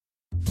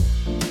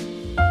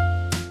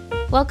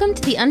Welcome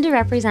to the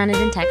Underrepresented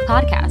in Tech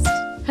podcast,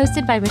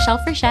 hosted by Michelle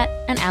Frechette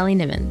and Allie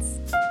Nimmons.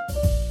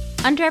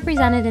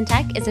 Underrepresented in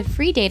Tech is a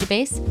free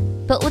database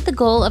built with the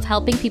goal of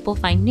helping people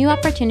find new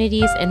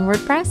opportunities in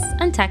WordPress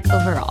and tech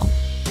overall.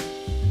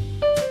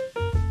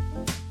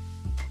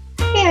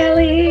 Hey,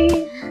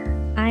 Allie.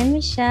 Hi,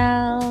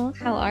 Michelle.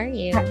 How are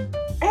you?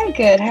 I'm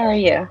good. How are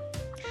you?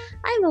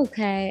 I'm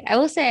okay. I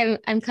will say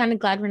I'm kind of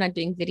glad we're not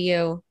doing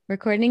video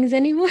recordings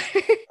anymore.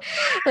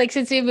 Like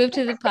since we moved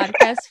to the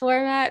podcast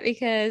format,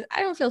 because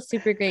I don't feel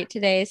super great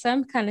today. So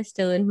I'm kind of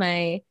still in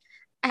my,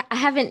 I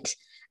haven't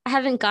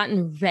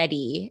gotten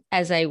ready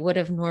as I would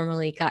have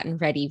normally gotten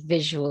ready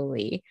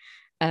visually.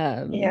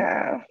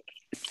 Yeah.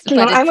 But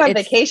I'm on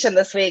vacation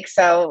this week,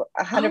 so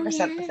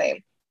 100% the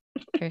same.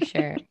 For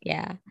sure.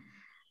 Yeah.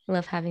 I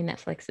love having that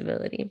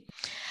flexibility.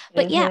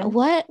 But yeah,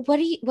 what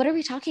are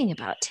we talking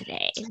about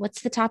today?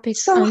 What's the topic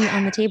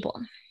on the table?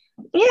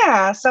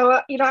 Yeah, so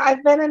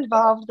I've been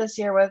involved this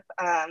year with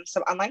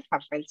some online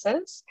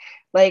conferences,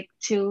 like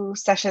 2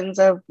 sessions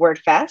of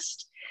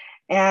WordFest,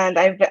 and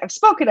I've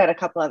spoken at a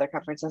couple other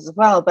conferences as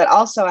well. But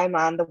also, I'm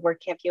on the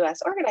WordCamp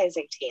US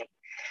organizing team.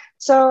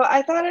 So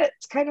I thought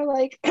it's kind of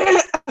like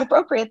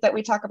appropriate that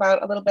we talk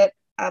about a little bit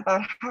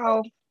about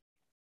how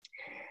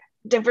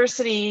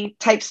diversity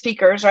type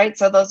speakers, right?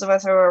 So those of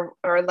us who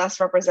are less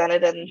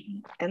represented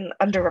and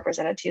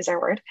underrepresented, to use our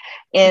word,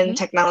 in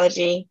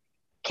technology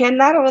can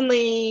not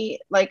only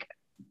like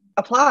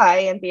apply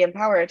and be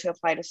empowered to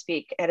apply to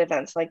speak at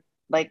events like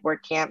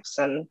WordCamps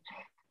and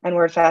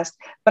WordFest,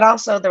 but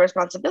also the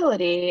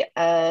responsibility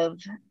of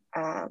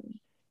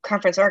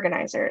conference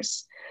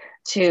organizers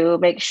to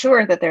make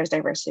sure that there's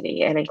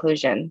diversity and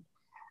inclusion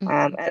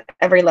at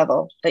every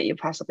level that you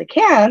possibly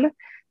can.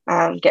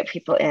 Get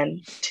people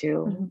in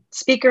to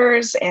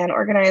speakers and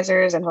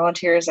organizers and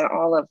volunteers and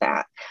all of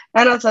that.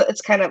 I know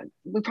it's kind of,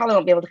 we probably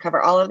won't be able to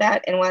cover all of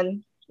that in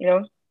one,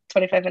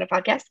 25-minute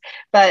podcast,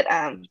 but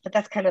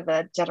that's kind of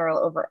the general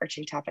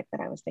overarching topic that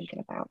I was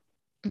thinking about.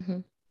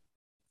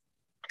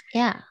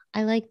 Yeah,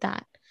 I like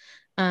that.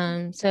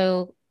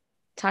 So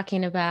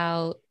talking and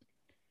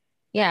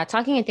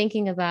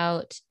thinking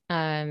about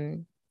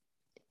not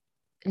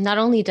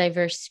only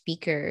diverse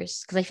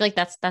speakers, because I feel like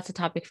that's a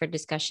topic for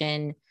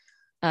discussion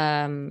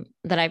that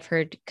I've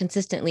heard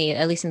consistently,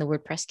 at least in the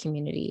WordPress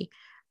community,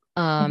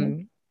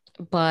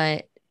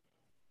 but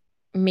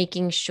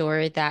making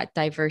sure that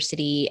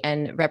diversity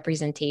and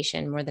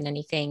representation more than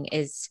anything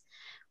is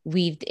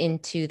weaved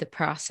into the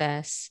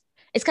process.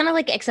 It's kind of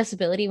like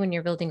accessibility when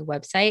you're building a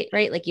website,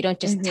 right? Like you don't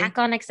just tack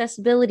on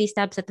accessibility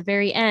steps at the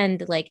very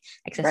end. Like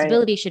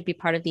accessibility should be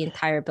part of the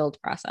entire build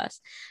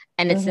process.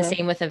 And it's the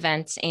same with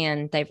events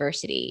and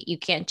diversity. You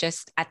can't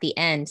just at the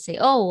end say,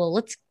 oh, well,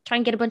 let's try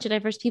and get a bunch of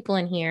diverse people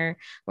in here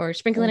or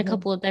sprinkle in a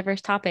couple of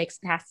diverse topics.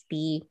 It has to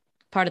be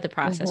part of the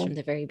process from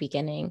the very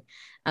beginning.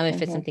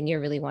 If it's something you're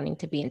really wanting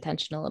to be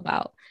intentional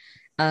about.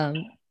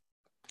 And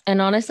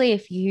honestly,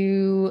 if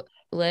you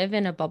live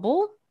in a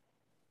bubble,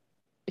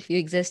 if you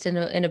exist in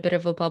a bit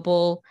of a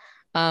bubble,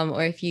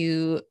 or if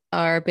you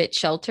are a bit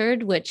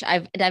sheltered, which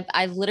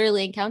I've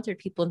literally encountered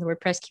people in the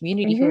WordPress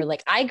community who are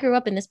like, I grew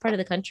up in this part of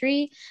the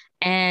country,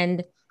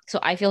 and so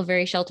I feel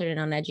very sheltered and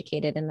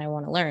uneducated, and I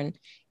want to learn.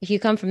 If you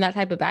come from that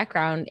type of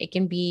background, it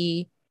can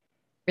be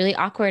really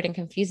awkward and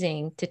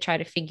confusing to try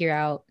to figure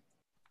out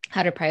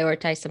how to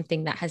prioritize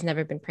something that has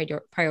never been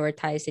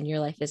prioritized in your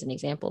life as an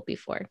example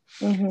before.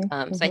 So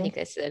I think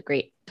that's a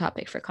great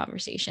topic for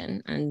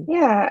conversation, and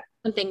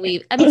something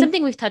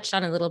we've touched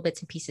on a little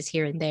bits and pieces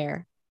here and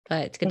there,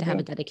 but it's good to have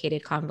a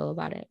dedicated convo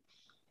about it.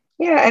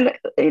 Yeah. And,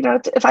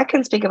 if I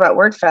can speak about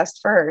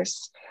WordFest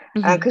first,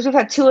 because we've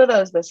had 2 of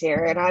those this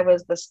year, and I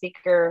was the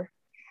speaker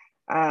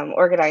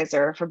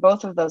organizer for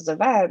both of those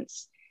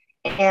events.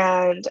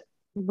 And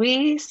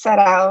we set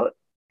out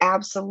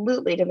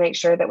absolutely to make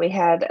sure that we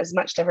had as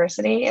much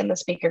diversity in the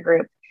speaker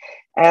group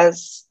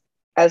as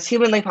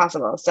humanly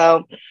possible.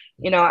 So,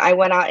 I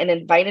went out and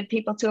invited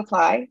people to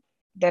apply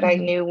that I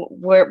knew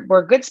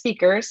were good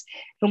speakers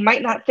who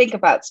might not think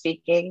about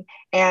speaking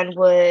and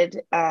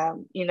would,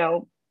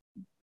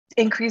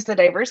 increase the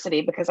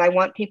diversity, because I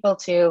want people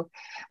to,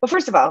 well,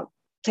 first of all,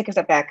 take a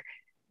step back.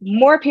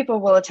 More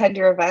people will attend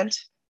your event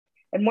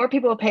and more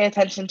people will pay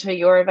attention to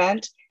your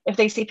event if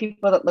they see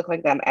people that look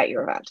like them at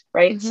your event,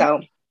 right? So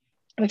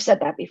we've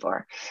said that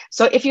before.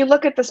 So if you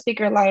look at the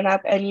speaker lineup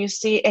and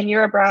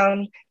you're a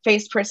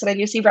brown-faced person and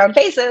you see brown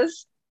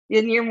faces,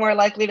 then you're more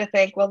likely to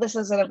think, well, this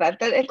is an event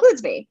that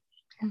includes me.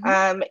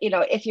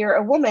 If you're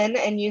a woman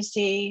and you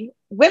see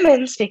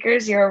women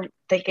speakers, you're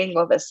thinking,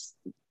 well, this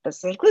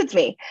includes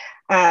me.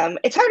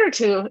 It's harder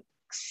to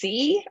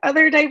see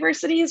other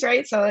diversities,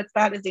 right? So it's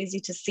not as easy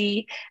to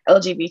see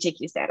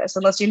LGBTQ status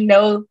unless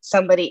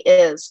somebody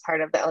is part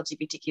of the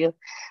LGBTQ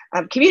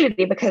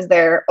community, because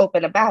they're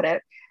open about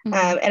it.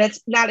 And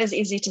it's not as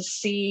easy to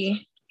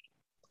see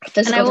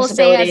physical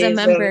disabilities. And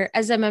I will say,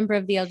 as a member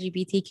of the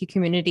LGBTQ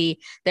community,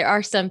 there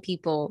are some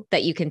people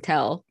that you can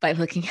tell by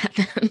looking at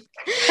them.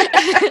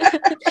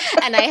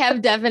 And I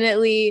have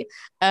definitely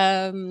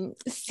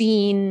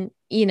seen,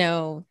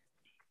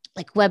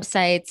 like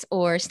websites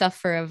or stuff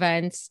for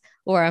events,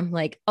 or I'm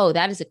like, oh,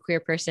 that is a queer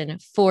person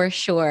for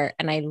sure.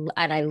 And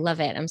I love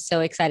it. I'm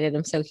so excited.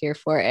 I'm so here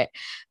for it.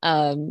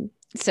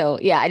 So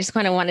yeah, I just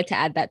kind of wanted to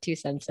add that 2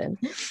 cents in.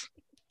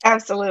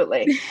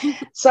 Absolutely.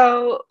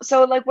 So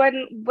like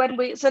when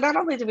we so not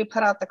only do we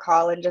put out the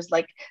call and just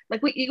like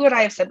we, you and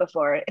I have said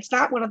before, it's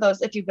not one of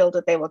those if you build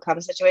it they will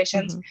come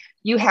situations. Mhm.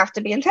 You have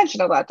to be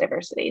intentional about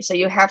diversity. So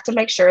you have to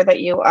make sure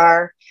that you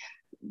are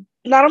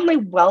not only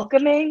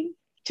welcoming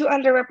to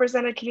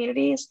underrepresented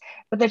communities,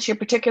 but that you're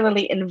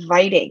particularly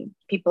inviting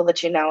people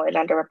that you know in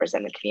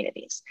underrepresented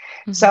communities.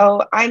 Mhm.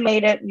 So I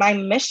made it my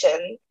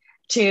mission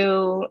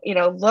to,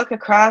 look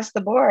across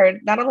the board,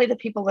 not only the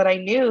people that I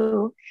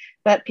knew,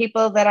 but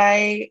people that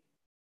I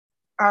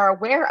are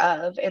aware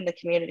of in the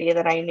community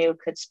that I knew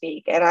could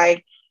speak. And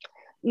I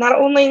not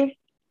only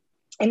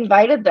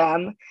invited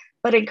them,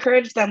 but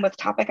encouraged them with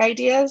topic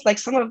ideas. Like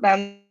some of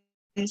them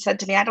said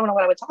to me, I don't know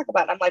what I would talk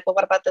about. And I'm like, well,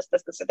 what about this,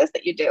 or this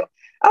that you do?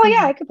 Oh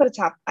yeah, Mhm. I could put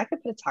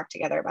a talk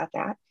together about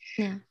that.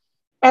 Yeah.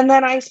 And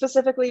then I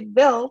specifically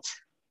built,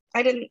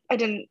 I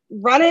didn't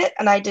run it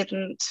and I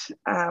didn't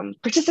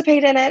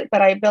participate in it,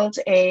 but I built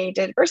a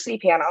diversity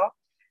panel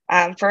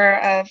for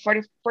a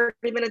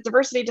 40-minute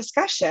diversity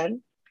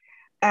discussion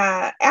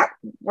at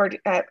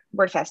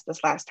WordFest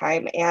this last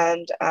time.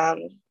 And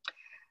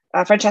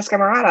Francesca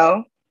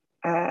Morano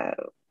uh,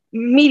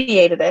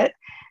 mediated it.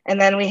 And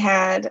then we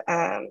had,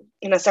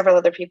 several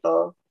other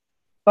people,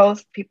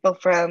 both people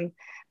from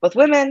both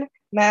women,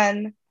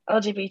 men,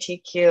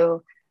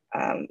 LGBTQ,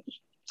 um,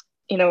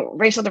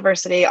 racial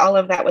diversity, all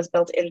of that was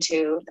built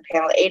into the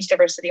panel, age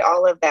diversity,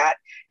 all of that.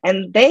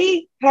 And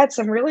they had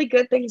some really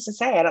good things to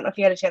say. I don't know if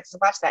you had a chance to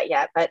watch that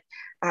yet, but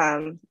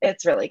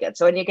it's really good.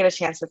 So when you get a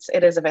chance,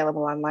 it is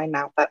available online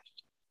now. But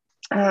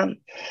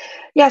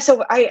yeah,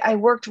 so I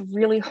worked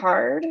really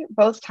hard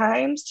both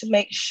times to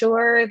make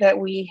sure that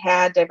we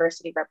had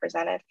diversity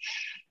represented.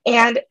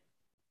 And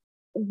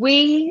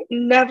we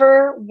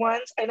never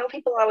once, I know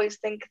people always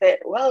think that,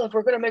 well, if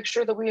we're going to make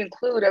sure that we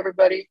include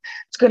everybody,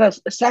 it's going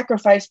to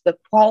sacrifice the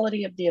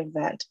quality of the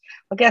event.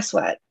 Well, guess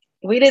what?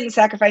 We didn't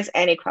sacrifice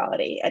any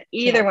quality at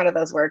either Yeah. one of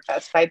those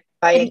WordFests by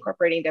And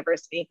incorporating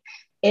diversity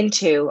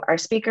into our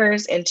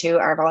speakers, into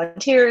our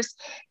volunteers,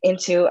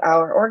 into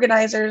our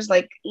organizers.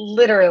 Like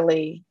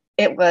literally,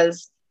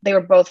 they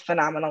were both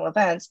phenomenal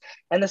events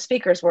and the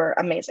speakers were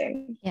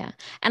amazing. yeah.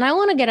 And I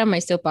want to get on my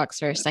soapbox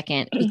for a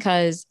second,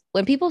 because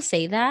when people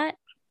say that,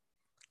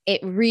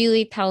 it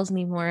really tells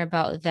me more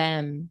about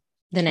them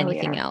than Oh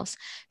anything yeah. else.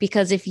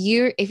 Because if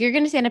you're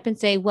going to stand up and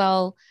say,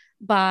 well,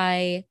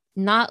 by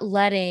not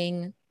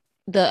letting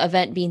the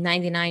event be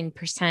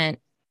 99%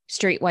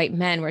 straight white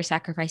men, we're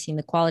sacrificing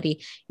the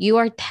quality, you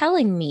are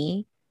telling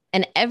me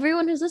and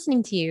everyone who's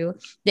listening to you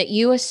that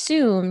you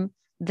assume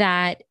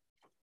that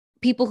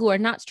people who are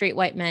not straight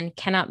white men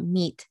cannot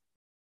meet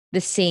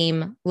the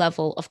same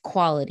level of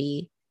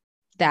quality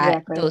that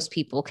Exactly. those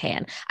people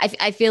can.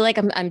 I feel like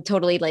I'm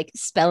totally like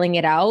spelling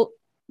it out,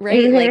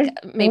 right? Like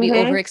Mm-hmm. maybe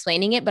over Mm-hmm.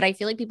 explaining it, but I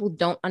feel like people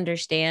don't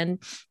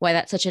understand why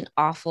that's such an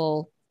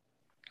awful,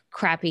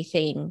 crappy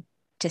thing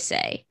to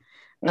say.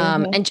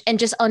 Mm-hmm. And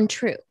just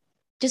untrue,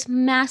 just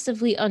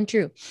massively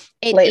untrue.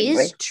 It is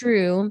Blatantly.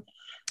 true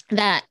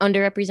that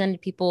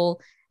underrepresented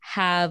people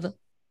have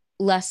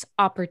less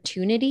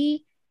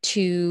opportunity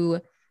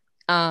to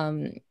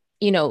um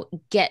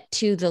get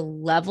to the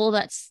level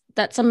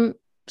that some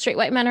straight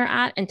white men are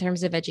at in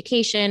terms of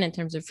education, in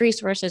terms of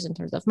resources, in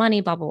terms of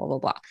money, blah blah blah blah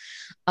blah.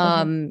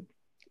 Mm-hmm.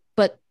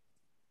 But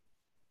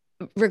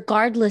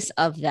regardless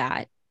of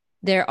that,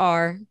 there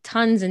are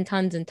tons and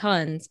tons and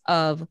tons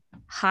of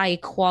high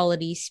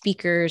quality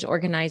speakers,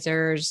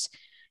 organizers,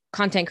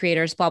 content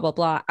creators, blah blah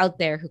blah out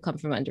there who come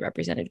from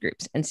underrepresented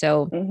groups. And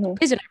so Mm-hmm.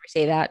 please don't ever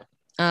say that.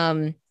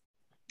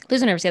 Please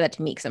don't ever say that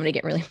to me, because I'm gonna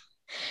get really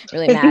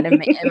really mad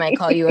and might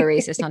call you a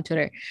racist on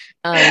Twitter.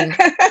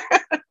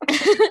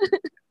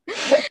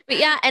 But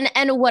yeah,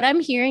 and what I'm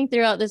hearing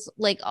throughout this,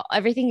 like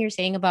everything you're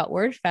saying about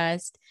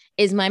WordFest,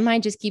 is my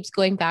mind just keeps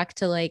going back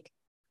to like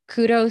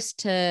kudos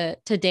to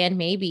Dan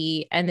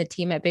Maybe and the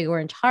team at Big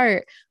Orange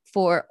Heart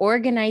for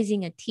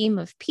organizing a team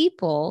of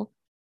people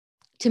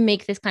to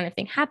make this kind of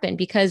thing happen,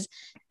 because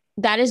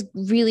that is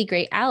really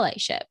great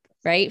allyship,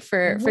 right?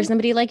 For Mm-hmm.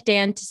 somebody like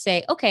Dan to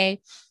say,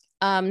 okay,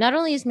 not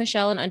only is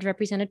Michelle an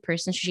underrepresented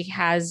person, she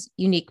has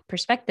unique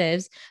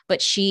perspectives,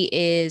 but she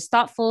is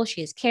thoughtful,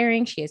 she is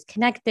caring, she is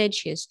connected,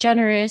 she is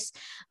generous,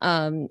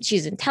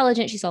 she's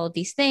intelligent, she's all of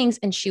these things,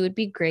 and she would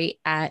be great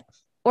at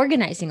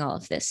organizing all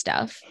of this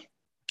stuff.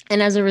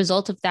 And as a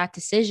result of that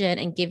decision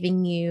and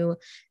giving you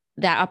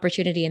that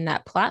opportunity and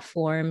that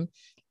platform,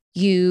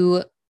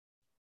 you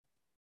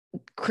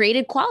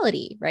created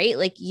quality, right?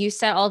 Like you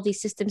set all these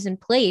systems in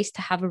place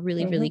to have a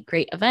really, Mm-hmm. really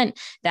great event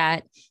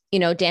that,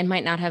 Dan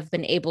might not have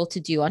been able to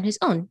do on his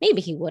own. Maybe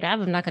he would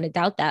have, I'm not going to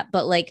doubt that.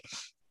 But like,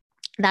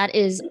 that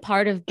is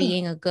part of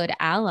being a good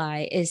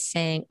ally, is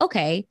saying,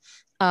 okay,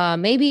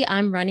 maybe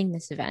I'm running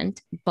this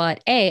event,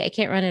 but A, I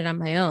can't run it on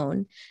my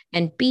own.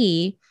 And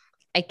B,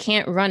 I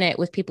can't run it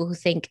with people who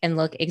think and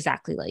look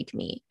exactly like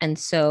me. And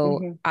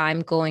so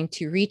I'm going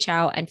to reach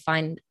out and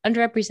find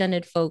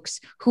underrepresented folks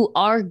who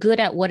are good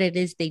at what it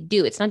is they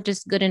do. It's not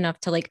just good enough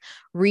to like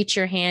reach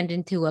your hand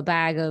into a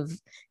bag of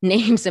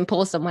names and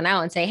pull someone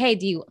out and say, hey,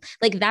 do you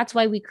like, that's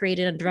why we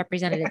created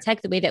underrepresented in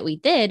tech the way that we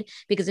did,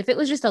 because if it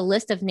was just a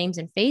list of names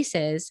and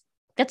faces,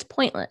 that's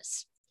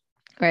pointless,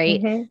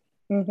 right?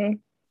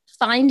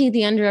 Finding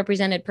the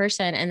underrepresented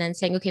person and then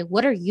saying, okay,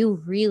 what are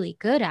you really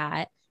good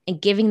at? And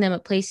giving them a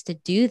place to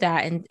do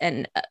that,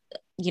 and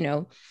you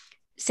know,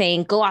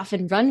 saying go off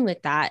and run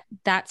with that.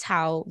 That's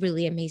how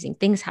really amazing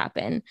things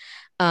happen.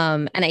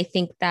 And I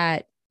think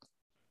that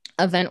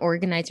event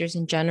organizers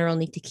in general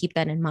need to keep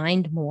that in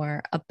mind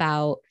more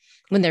about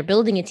when they're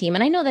building a team.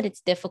 And I know that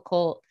it's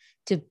difficult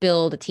to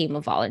build a team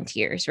of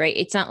volunteers, right?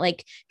 It's not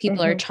like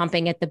people are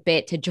chomping at the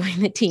bit to join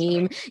the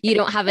team. You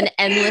don't have an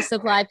endless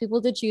supply of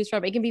people to choose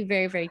from. It can be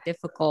very, very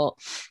difficult.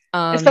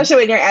 Especially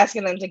when you're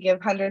asking them to give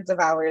hundreds of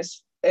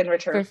hours in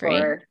return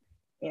for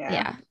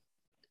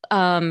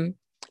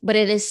but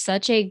it is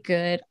such a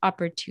good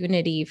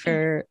opportunity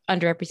for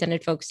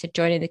underrepresented folks to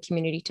join in the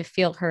community, to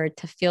feel heard,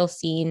 to feel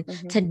seen,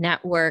 to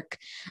network,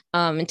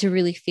 and to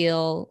really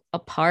feel a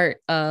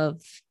part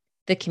of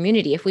the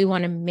community. If we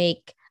want to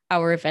make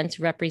our events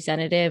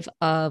representative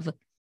of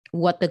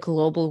what the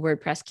global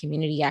WordPress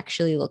community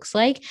actually looks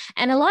like,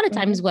 and a lot of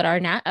times what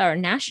our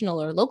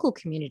national or local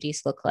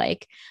communities look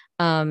like,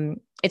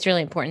 it's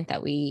really important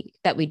that we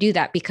do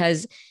that,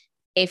 because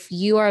if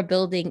you are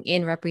building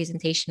in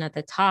representation at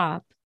the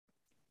top,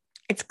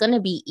 it's going to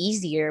be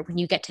easier when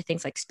you get to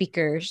things like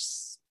speaker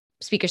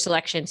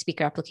selection,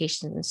 speaker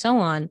applications, and so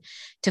on,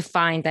 to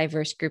find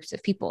diverse groups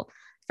of people.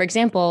 For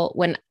example,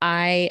 when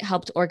I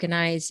helped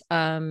organize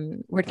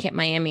WordCamp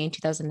Miami in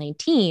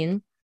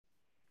 2019,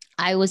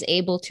 I was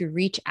able to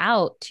reach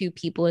out to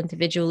people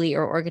individually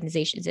or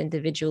organizations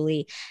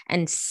individually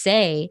and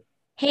say,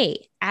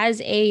 hey,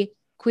 as a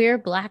queer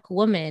Black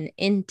woman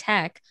in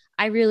tech,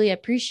 I really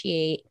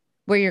appreciate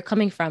where you're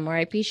coming from, or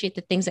I appreciate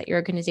the things that your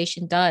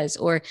organization does,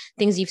 or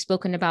things you've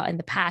spoken about in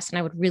the past. And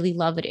I would really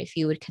love it if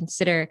you would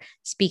consider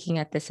speaking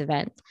at this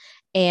event.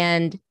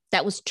 And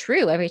that was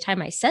true every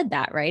time I said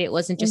that, right? It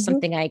wasn't just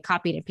something I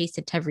copied and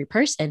pasted to every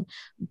person,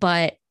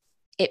 but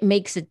it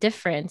makes a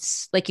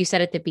difference, like you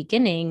said at the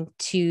beginning,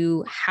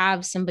 to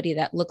have somebody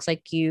that looks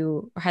like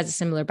you or has a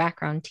similar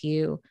background to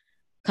you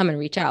come and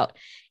reach out.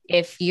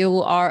 If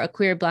you are a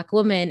queer Black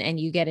woman and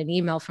you get an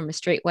email from a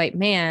straight white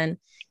man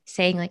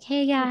saying like,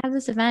 hey, yeah, I have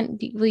this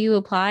event, will you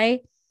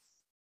apply?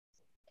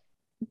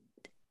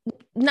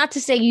 Not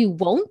to say you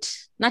won't,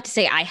 not to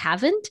say I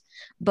haven't,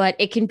 but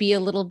it can be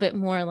a little bit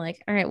more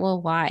like, all right, well,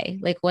 why?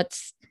 Like,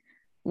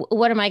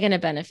 what am I going to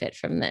benefit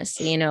from this?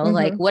 You know,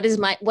 like what is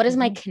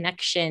my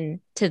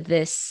connection to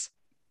this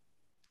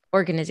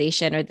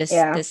organization or this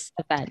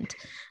event?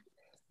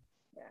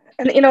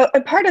 And, you know,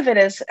 a part of it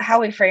is how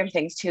we frame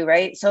things too,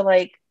 right? So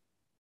like,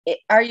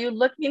 are you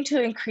looking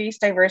to increase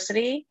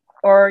diversity,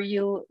 or are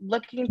you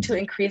looking to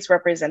increase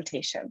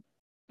representation?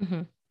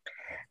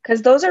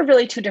 Because those are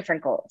really two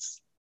different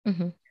goals,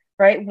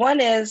 right?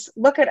 One is,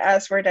 look at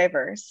us, we're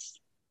diverse.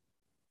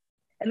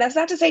 And that's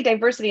not to say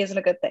diversity isn't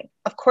a good thing.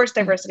 Of course,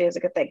 diversity is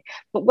a good thing.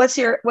 But what's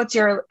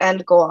your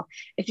end goal?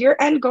 If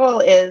your end goal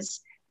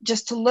is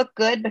just to look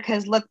good,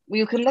 because look,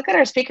 you can look at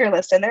our speaker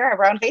list and there are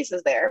brown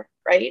faces there,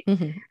 right?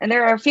 And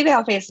there are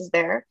female faces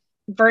there,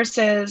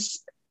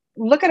 versus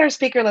look at our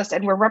speaker list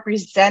and we're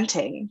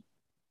representing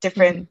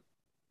different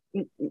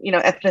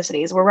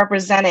ethnicities. We're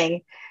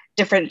representing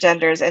different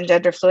genders and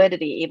gender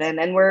fluidity even,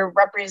 and we're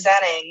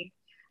representing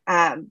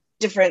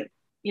different,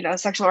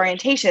 sexual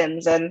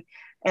orientations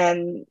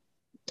and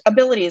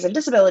abilities and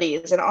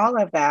disabilities and all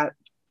of that.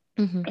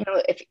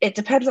 If it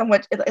depends on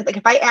what, like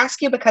if I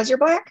ask you because you're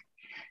Black,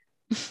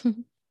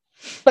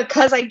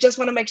 because I just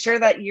want to make sure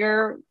that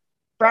your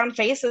brown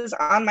face is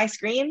on my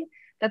screen,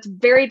 that's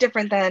very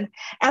different than,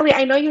 Allie,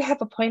 I know you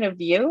have a point of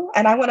view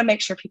and I want to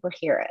make sure people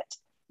hear it.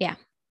 Yeah.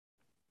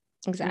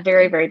 Exactly.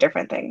 Very, very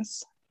different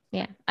things.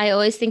 Yeah. I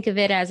always think of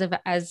it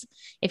as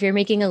if you're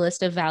making a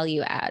list of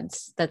value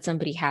adds that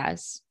somebody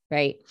has,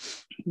 right?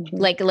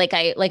 Like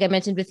I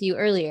mentioned with you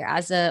earlier,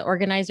 as an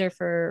organizer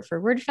for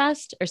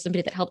WordFest, or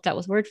somebody that helped out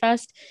with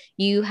WordFest,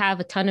 you have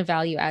a ton of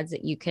value adds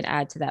that you can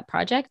add to that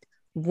project.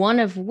 One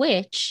of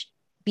which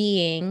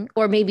being,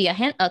 or maybe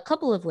a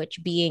couple of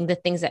which being, the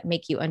things that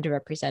make you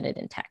underrepresented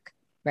in tech,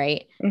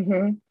 right?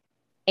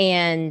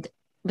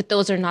 But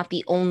those are not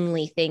the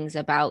only things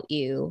about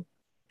you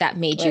that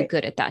made you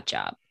good at that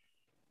job.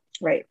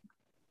 Right.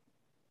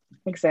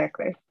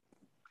 Exactly.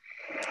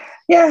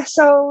 Yeah.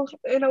 So,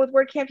 with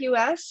WordCamp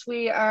US,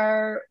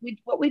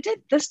 what we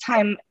did this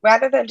time,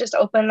 rather than just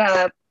open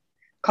a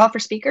call for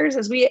speakers,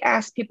 is we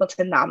asked people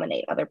to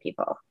nominate other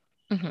people,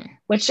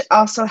 which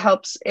also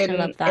helps it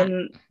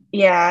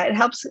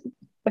helps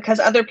because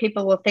other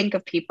people will think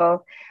of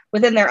people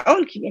within their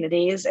own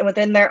communities and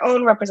within their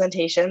own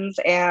representations,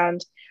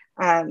 and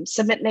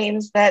submit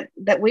names that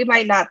we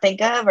might not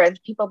think of, or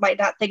people might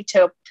not think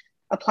to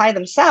apply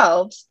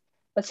themselves,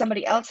 but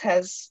somebody else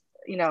has,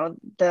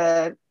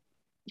 the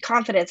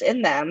confidence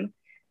in them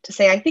to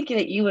say, I think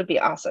that you would be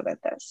awesome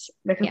at this,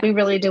 because Yeah. we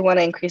really do want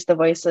to increase the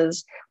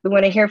voices. We don't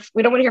want to hear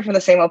from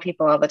the same old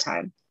people all the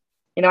time.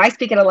 I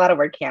speak at a lot of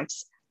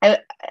WordCamps.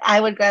 I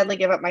would gladly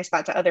give up my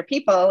spot to other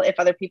people if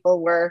other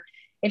people were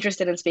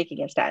interested in speaking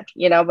instead,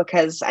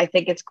 because I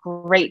think it's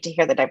great to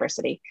hear the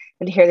diversity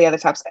and to hear the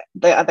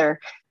other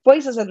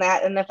voices in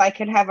that. And if I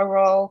can have a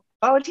role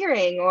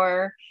volunteering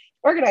or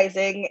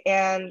organizing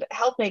and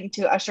helping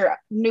to usher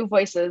new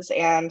voices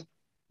and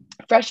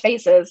fresh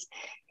faces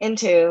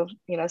into,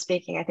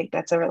 speaking, I think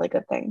that's a really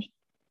good thing.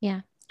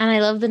 Yeah. And I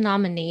love the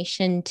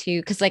nomination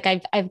too, because like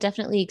I've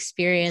definitely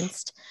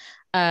experienced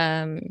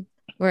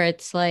where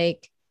it's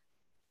like,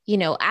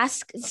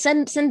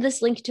 send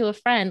this link to a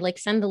friend, like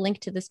send the link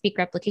to the speak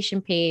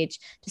replication page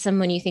to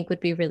someone you think would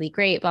be really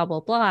great, blah,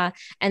 blah, blah.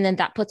 And then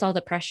that puts all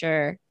the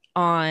pressure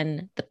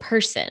on the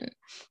person.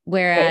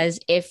 Whereas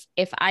if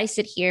I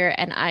sit here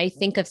and I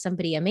think of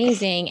somebody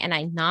amazing and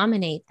I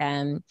nominate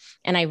them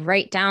and I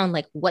write down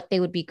like what they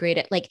would be great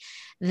at, like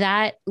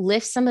that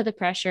lifts some of the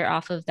pressure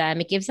off of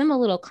them. It gives them a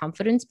little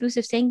confidence boost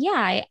of saying,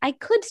 yeah, I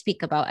could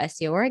speak about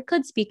SEO, or I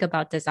could speak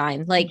about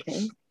design. Like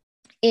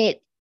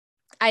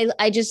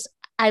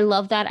I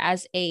love that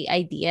as a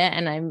idea.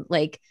 And I'm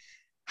like,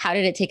 how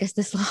did it take us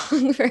this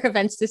long for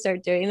events to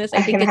start doing this?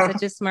 I think it's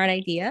such a smart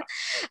idea.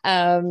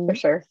 For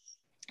sure.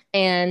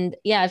 And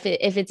yeah,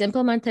 if it's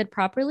implemented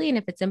properly and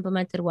if it's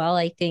implemented well,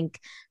 I think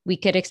we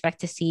could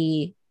expect to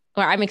see,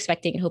 or I'm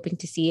expecting and hoping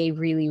to see, a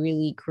really,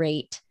 really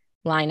great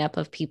lineup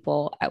of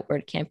people at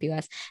WordCamp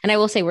US. And I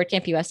will say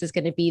WordCamp US is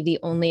going to be the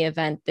only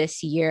event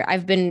this year.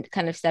 I've been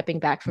kind of stepping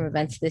back from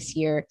events this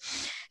year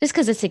just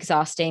because it's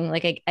exhausting.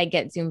 Like I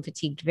get Zoom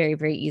fatigued very,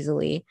 very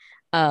easily.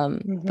 But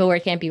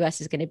WordCamp US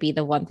is going to be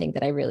the one thing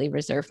that I really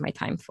reserve my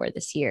time for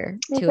this year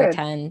to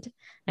attend.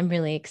 I'm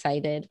really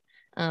excited.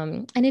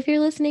 And if you're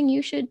listening,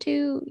 you should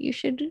too. You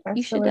should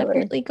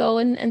definitely go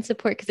and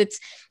support, because it's,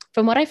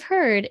 from what I've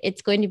heard,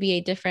 it's going to be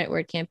a different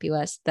WordCamp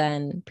US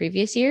than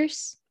previous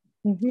years.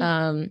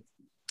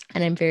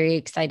 And I'm very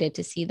excited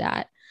to see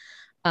that.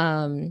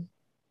 The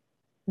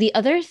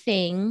other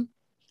thing,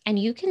 and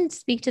you can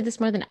speak to this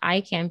more than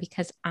I can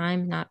because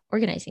I'm not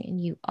organizing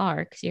and you are,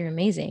 because you're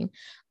amazing.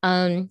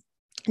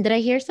 Did I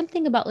hear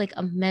something about like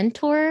a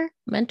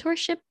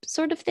mentorship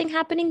sort of thing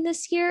happening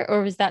this year,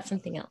 or was that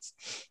something else?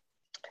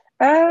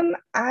 I'm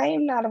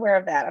not aware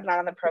of that. I'm not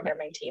on the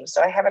programming team,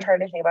 so I haven't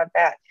heard anything about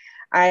that.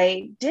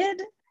 I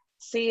did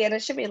see, and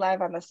it should be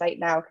live on the site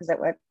now because it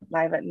went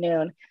live at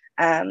noon.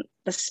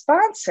 The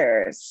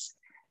sponsors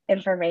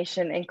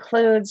information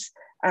includes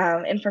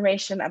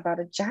information about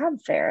a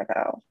job fair,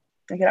 though.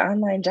 Like an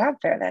online job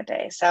fair that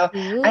day. So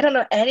I don't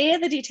know any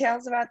of the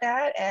details about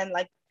that. And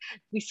like,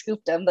 we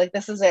scooped them, like,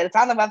 this is it. It's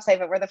on the website,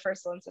 but we're the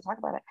first ones to talk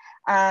about it.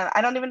 I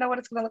don't even know what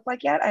it's going to look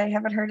like yet. I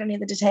haven't heard any of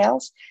the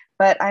details,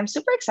 but I'm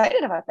super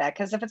excited about that,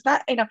 because if it's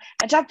not,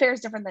 a job fair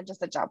is different than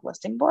just a job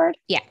listing board.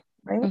 Yeah.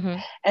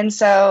 Right. And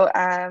so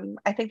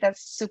I think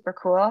that's super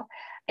cool.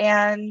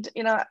 And,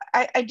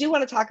 I do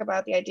want to talk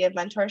about the idea of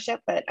mentorship,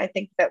 but I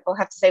think that we'll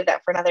have to save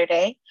that for another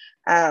day,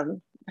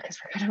 because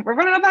we're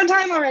running up on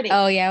time already.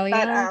 Oh yeah, we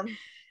are.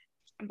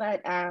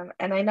 But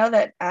and I know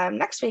that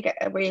next week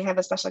we have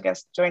a special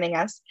guest joining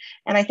us,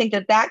 and I think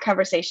that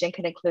conversation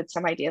can include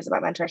some ideas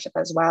about mentorship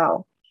as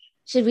well.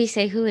 Should we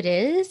say who it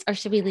is, or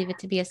should we leave it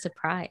to be a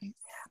surprise?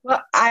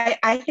 Well,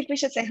 I think we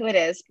should say who it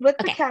is, with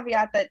the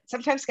caveat that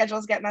sometimes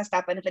schedules get messed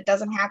up, and if it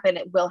doesn't happen,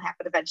 it will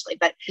happen eventually.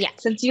 But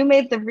since you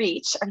made the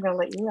reach, I'm going to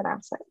let you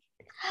announce it.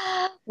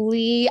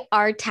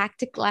 Our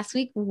tactic last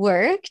week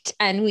worked,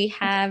 and we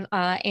have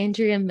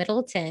Andrea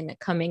Middleton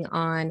coming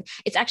on.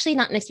 It's actually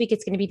not next week.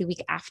 It's going to be the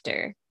week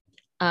after.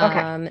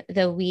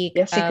 The week.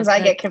 Yes, because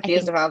I get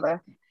confused about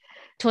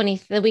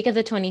the week of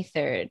the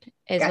 23rd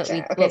is what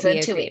we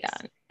agreed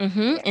on.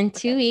 In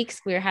 2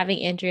 weeks, we're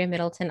having Andrea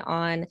Middleton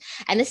on,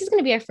 and this is going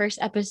to be our first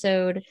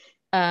episode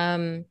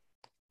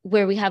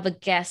where we have a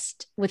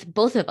guest with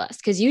both of us,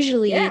 because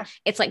usually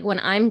it's like when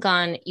I'm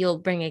gone, you'll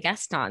bring a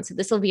guest on. So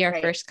this will be our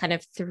first kind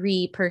of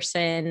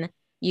 3-person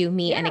you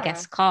meet and a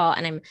guest call,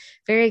 and I'm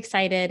very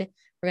excited.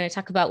 We're going to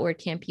talk about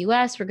WordCamp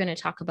US. We're going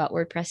to talk about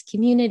WordPress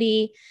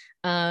community.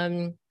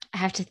 I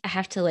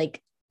have to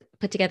like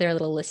put together a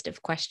little list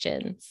of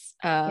questions.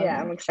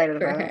 I'm excited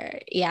about her.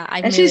 It. Yeah,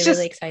 I'm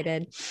really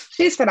excited.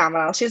 She's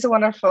phenomenal. She's a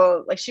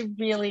wonderful, like, she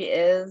really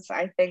is,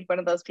 I think, one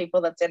of those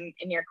people that's in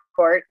your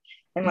court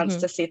and wants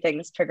to see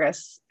things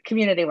progress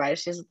community-wise.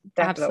 She's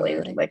definitely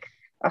like,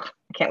 I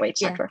can't wait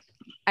to talk to her.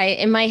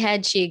 In my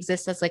head, she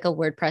exists as like a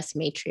WordPress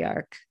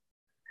matriarch.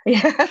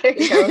 Yeah, there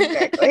you go,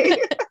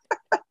 exactly.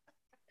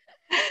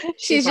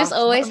 She's just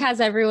awesome. Always has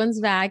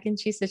everyone's back, and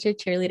she's such a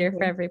cheerleader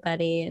for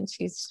everybody, and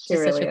she's just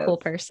really such a cool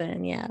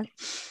person. Yeah.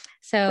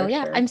 So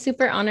sure. I'm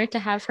super honored to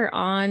have her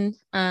on.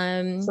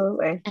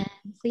 Absolutely. And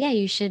so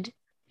you should,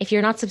 if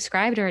you're not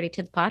subscribed already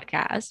to the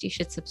podcast, you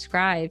should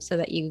subscribe so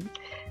that you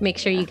make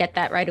sure you get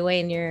that right away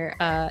in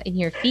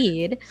your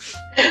feed.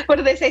 What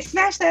do they say?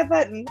 Smash that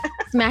button.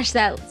 Smash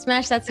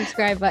that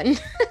subscribe button.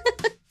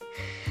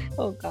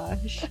 Oh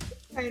gosh.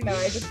 I know.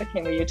 I just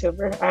became a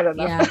YouTuber. I don't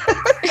know. Yeah.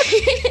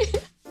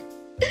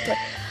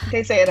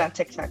 They say it on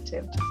TikTok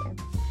too.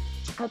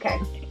 Okay.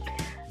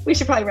 We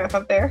should probably wrap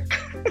up there.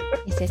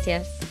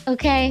 Yes.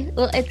 Okay.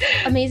 Well, it's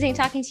amazing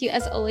talking to you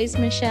as always,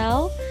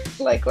 Michelle.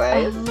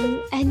 Likewise.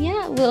 And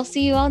yeah, we'll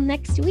see you all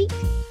next week.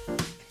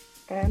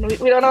 And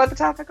we don't know what the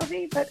topic will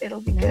be, but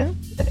it'll be good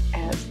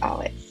as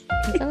always.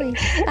 As always.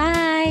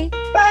 Bye.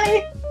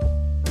 Bye.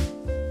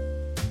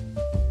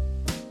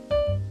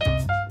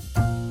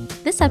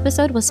 This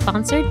episode was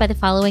sponsored by the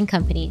following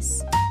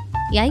companies.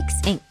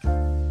 Yikes Inc.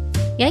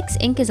 Yikes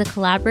Inc. is a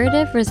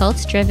collaborative,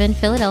 results-driven,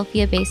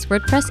 Philadelphia-based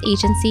WordPress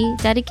agency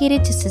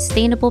dedicated to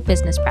sustainable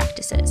business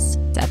practices.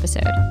 This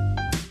episode.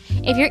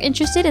 If you're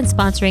interested in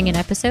sponsoring an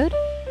episode,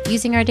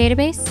 using our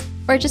database,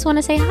 or just want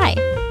to say hi,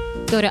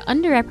 go to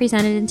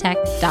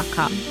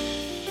underrepresentedintech.com.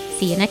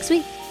 See you next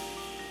week.